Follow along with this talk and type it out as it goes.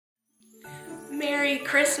Merry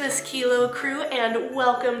Christmas, Kilo Crew, and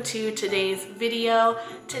welcome to today's video.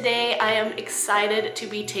 Today I am excited to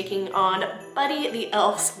be taking on Buddy the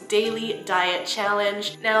Elf's Daily Diet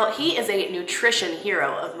Challenge. Now, he is a nutrition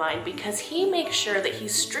hero of mine because he makes sure that he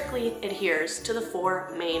strictly adheres to the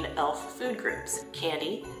 4 main elf food groups: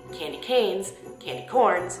 candy, candy canes, candy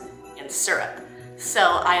corns, and syrup.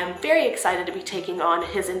 So I am very excited to be taking on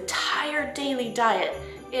his entire daily diet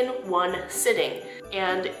in one sitting.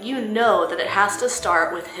 And you know that it has to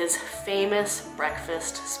start with his famous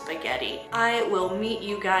breakfast spaghetti. I will meet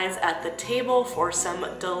you guys at the table for some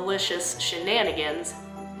delicious shenanigans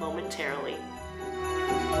momentarily.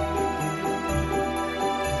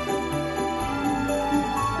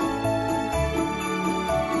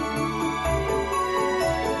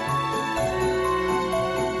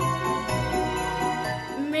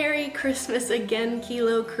 Christmas again,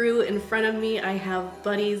 Kilo Crew. In front of me I have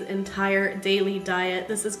Buddy's entire daily diet.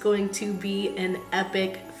 This is going to be an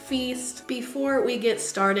epic feast. Before we get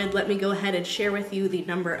started, let me go ahead and share with you the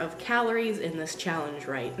number of calories in this challenge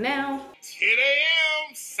right now. 10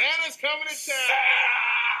 a.m. Santa's coming to town. Santa!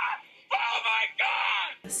 Oh my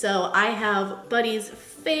God! So I have Buddy's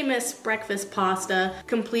famous breakfast pasta,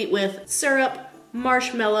 complete with syrup,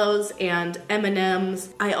 marshmallows, and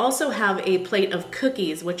M&Ms. I also have a plate of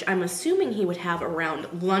cookies, which I'm assuming he would have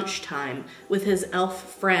around lunchtime with his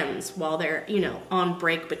elf friends while they're, you know, on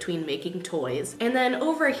break between making toys. And then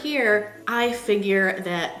over here, I figure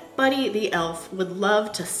that Buddy the Elf would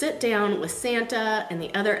love to sit down with Santa and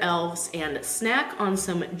the other elves and snack on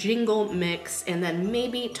some jingle mix, and then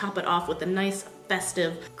maybe top it off with a nice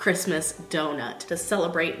festive Christmas donut to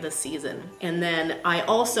celebrate the season. And then I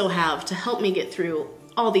also have, to help me get through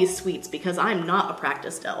all these sweets because I'm not a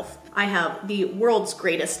practiced elf, I have the world's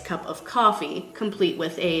greatest cup of coffee, complete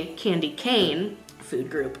with a candy cane food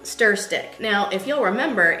group stir stick. Now, if you'll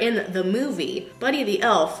remember, in the movie, Buddy the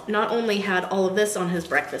Elf not only had all of this on his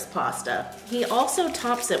breakfast pasta, he also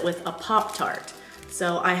tops it with a Pop-Tart.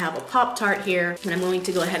 So I have a Pop-Tart here, and I'm going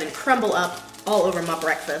to go ahead and crumble up all over my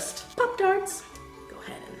breakfast Pop-Tarts. Go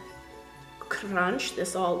ahead and crunch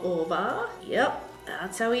this all over. Yep,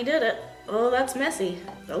 that's how he did it. Oh, that's messy.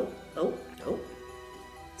 Oh.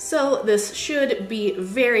 So this should be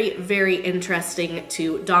very, very interesting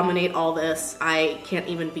to dominate all this. I can't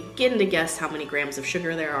even begin to guess how many grams of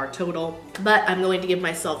sugar there are total, but I'm going to give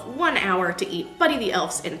myself 1 hour to eat Buddy the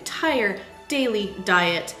Elf's entire daily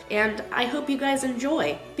diet, and I hope you guys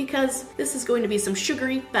enjoy, because this is going to be some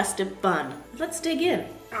sugary festive fun. Let's dig in.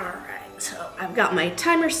 Alright, so I've got my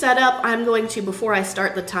timer set up. I'm going to, before I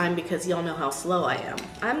start the time, because y'all know how slow I am,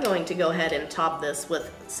 I'm going to go ahead and top this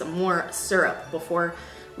with some more syrup before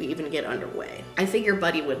we even get underway. I figure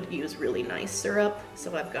Buddy would use really nice syrup,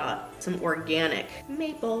 so I've got some organic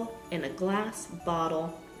maple in a glass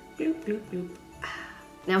bottle. Bloop, bloop, bloop.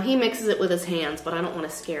 Now he mixes it with his hands, but I don't want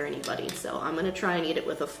to scare anybody, so I'm gonna try and eat it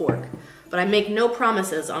with a fork. But I make no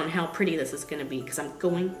promises on how pretty this is gonna be because I'm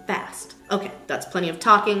going fast. Okay, that's plenty of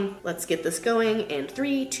talking. Let's get this going in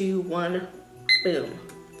 3, 2, 1, boom.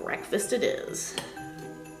 Breakfast it is.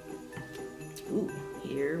 Ooh,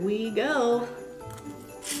 here we go.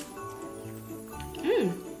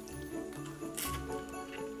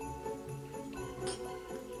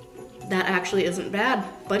 That actually isn't bad.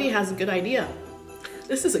 Buddy has a good idea.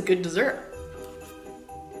 This is a good dessert.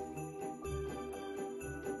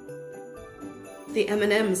 The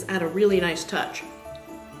M&Ms add a really nice touch.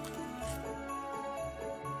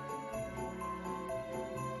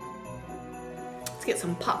 Let's get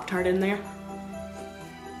some Pop-Tart in there.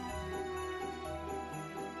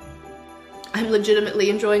 I'm legitimately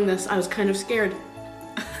enjoying this. I was kind of scared.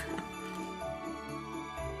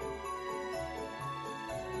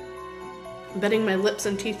 I'm betting my lips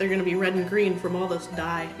and teeth are gonna be red and green from all this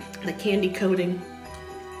dye, the candy coating.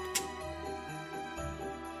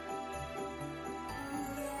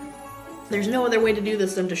 There's no other way to do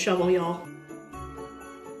this than to shovel, y'all.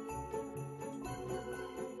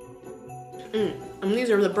 And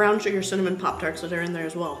these are the brown sugar cinnamon Pop-Tarts that are in there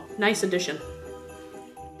as well. Nice addition.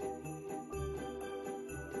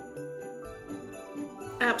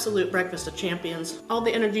 Absolute breakfast of champions. All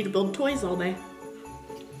the energy to build toys all day.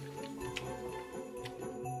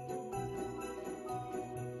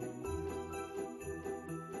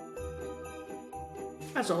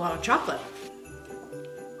 That's a lot of chocolate.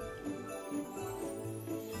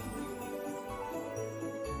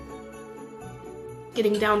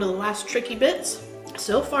 Getting down to the last tricky bits.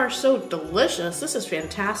 So far, so delicious. This is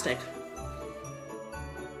fantastic.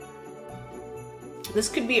 This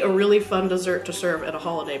could be a really fun dessert to serve at a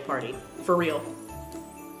holiday party, for real.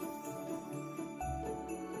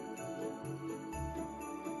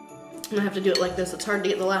 I'm gonna have to do it like this. It's hard to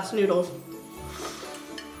get the last noodles.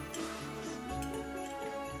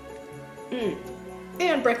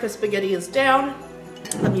 And breakfast spaghetti is down.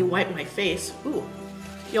 Let me wipe my face. Ooh.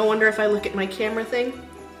 Y'all wonder if I look at my camera thing?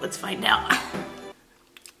 Let's find out.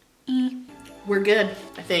 We're good,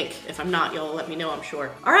 I think. If I'm not, y'all let me know, I'm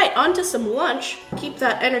sure. All right, on to some lunch. Keep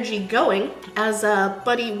that energy going as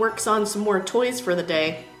Buddy works on some more toys for the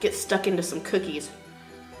day. Get stuck into some cookies.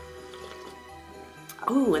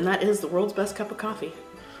 Ooh, and that is the world's best cup of coffee.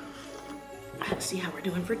 Let's see how we're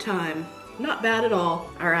doing for time. Not bad at all.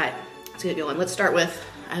 All right, let's get going. Let's start with,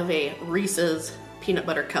 I have a Reese's peanut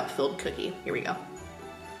butter cup filled cookie. Here we go.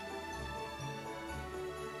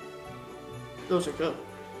 Those are good.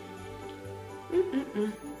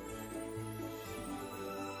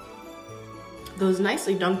 Those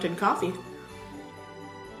nicely dunked in coffee.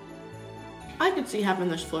 I could see having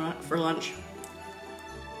this for lunch.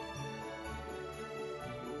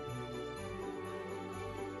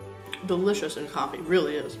 Delicious in coffee,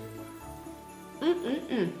 really is.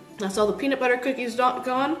 That's all the peanut butter cookies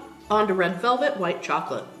gone. On to red velvet, white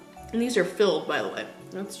chocolate. And these are filled, by the way.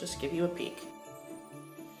 Let's just give you a peek.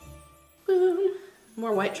 Boom.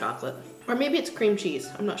 More white chocolate. Or maybe it's cream cheese,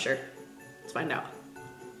 I'm not sure. Let's find out.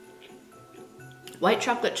 White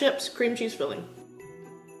chocolate chips, cream cheese filling.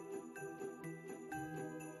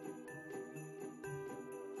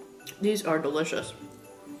 These are delicious.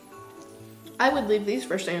 I would leave these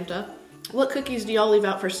for Santa. What cookies do y'all leave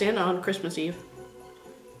out for Santa on Christmas Eve?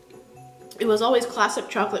 It was always classic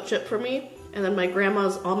chocolate chip for me, and then my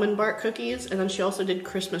grandma's almond bark cookies, and then she also did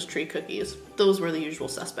Christmas tree cookies. Those were the usual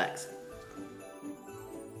suspects.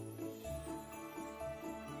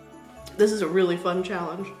 This is a really fun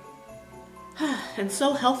challenge. And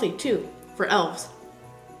so healthy too, for elves.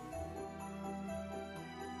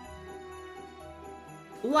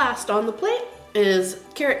 Last on the plate is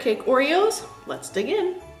carrot cake Oreos. Let's dig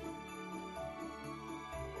in.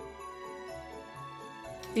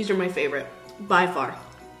 These are my favorite, by far.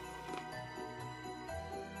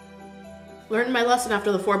 Learned my lesson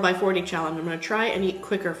after the 4x40 challenge. I'm gonna try and eat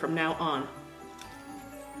quicker from now on.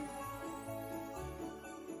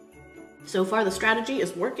 So far the strategy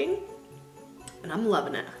is working, and I'm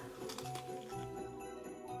loving it.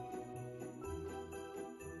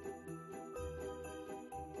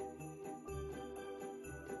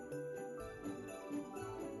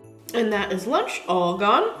 And that is lunch, all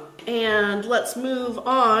gone. And let's move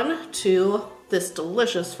on to this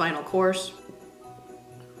delicious final course.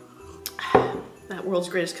 That world's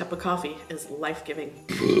greatest cup of coffee is life-giving.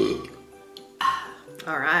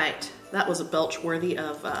 All right, that was a belch worthy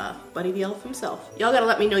of Buddy the Elf himself. Y'all gotta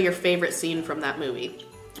let me know your favorite scene from that movie.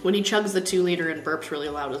 When he chugs the 2-liter and burps really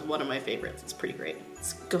loud is one of my favorites. It's pretty great.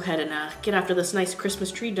 Let's go ahead and get after this nice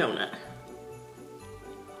Christmas tree donut.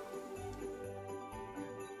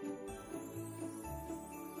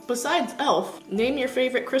 Besides Elf, name your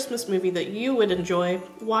favorite Christmas movie that you would enjoy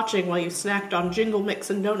watching while you snacked on Jingle Mix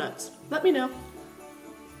and donuts. Let me know.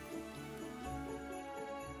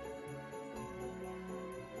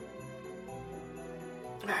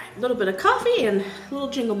 Alright, a little bit of coffee and a little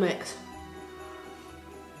Jingle Mix.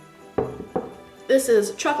 This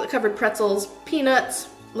is chocolate covered pretzels, peanuts,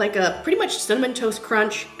 like a pretty much Cinnamon Toast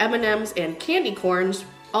Crunch, M&Ms, and candy corns,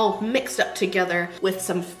 all mixed up together with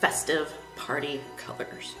some festive party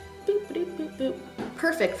colors. Boop, boop, boop, boop.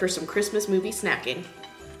 Perfect for some Christmas movie snacking,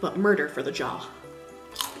 but murder for the jaw.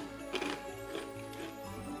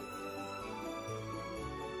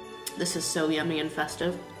 This is so yummy and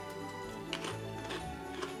festive.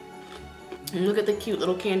 And look at the cute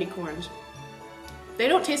little candy corns. They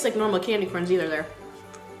don't taste like normal candy corns either. They're,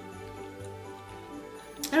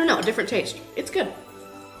 I don't know, a different taste. It's good.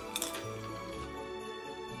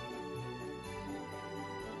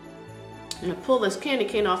 I'm gonna pull this candy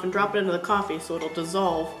cane off and drop it into the coffee so it'll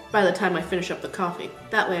dissolve by the time I finish up the coffee.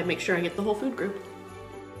 That way I make sure I get the whole food group.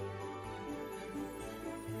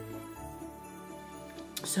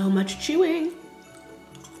 So much chewing.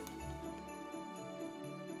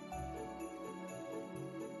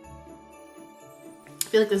 I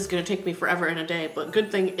feel like this is gonna take me forever in a day, but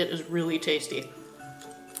good thing it is really tasty.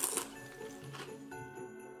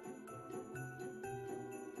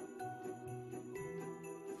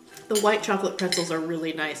 The white chocolate pretzels are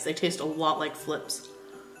really nice. They taste a lot like Flips.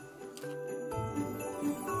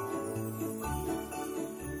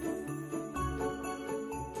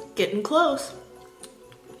 Getting close.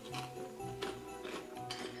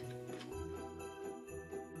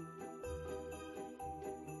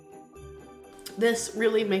 This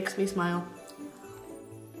really makes me smile.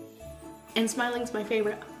 And smiling's my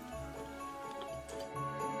favorite.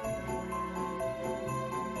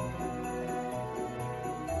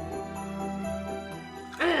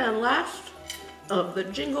 and last of the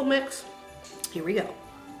jingle mix. Here we go.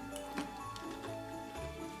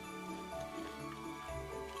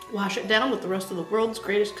 Wash it down with the rest of the world's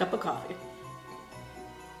greatest cup of coffee.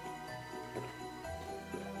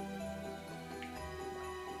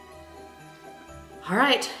 All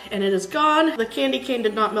right, and it is gone. The candy cane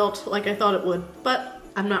did not melt like I thought it would, but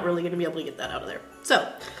I'm not really gonna be able to get that out of there.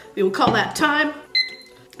 So we will call that time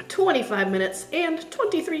 25 minutes and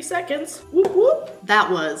 23 seconds. Whoop whoop.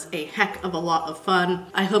 That was a heck of a lot of fun.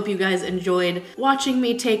 I hope you guys enjoyed watching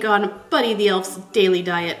me take on Buddy the Elf's daily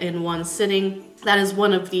diet in one sitting. That is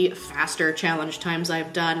one of the faster challenge times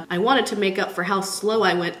I've done. I wanted to make up for how slow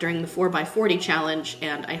I went during the 4x40 challenge,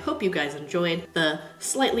 and I hope you guys enjoyed the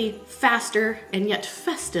slightly faster and yet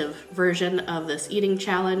festive version of this eating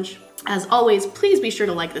challenge. As always, please be sure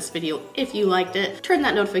to like this video if you liked it. Turn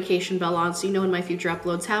that notification bell on so you know when my future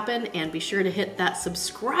uploads happen, and be sure to hit that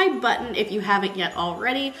subscribe button if you haven't yet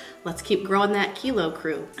already. Let's keep growing that kilo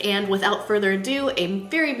crew. And without further ado, a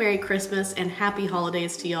very Merry Christmas and Happy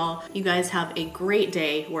Holidays to y'all. You guys have a great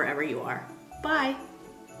day wherever you are. Bye.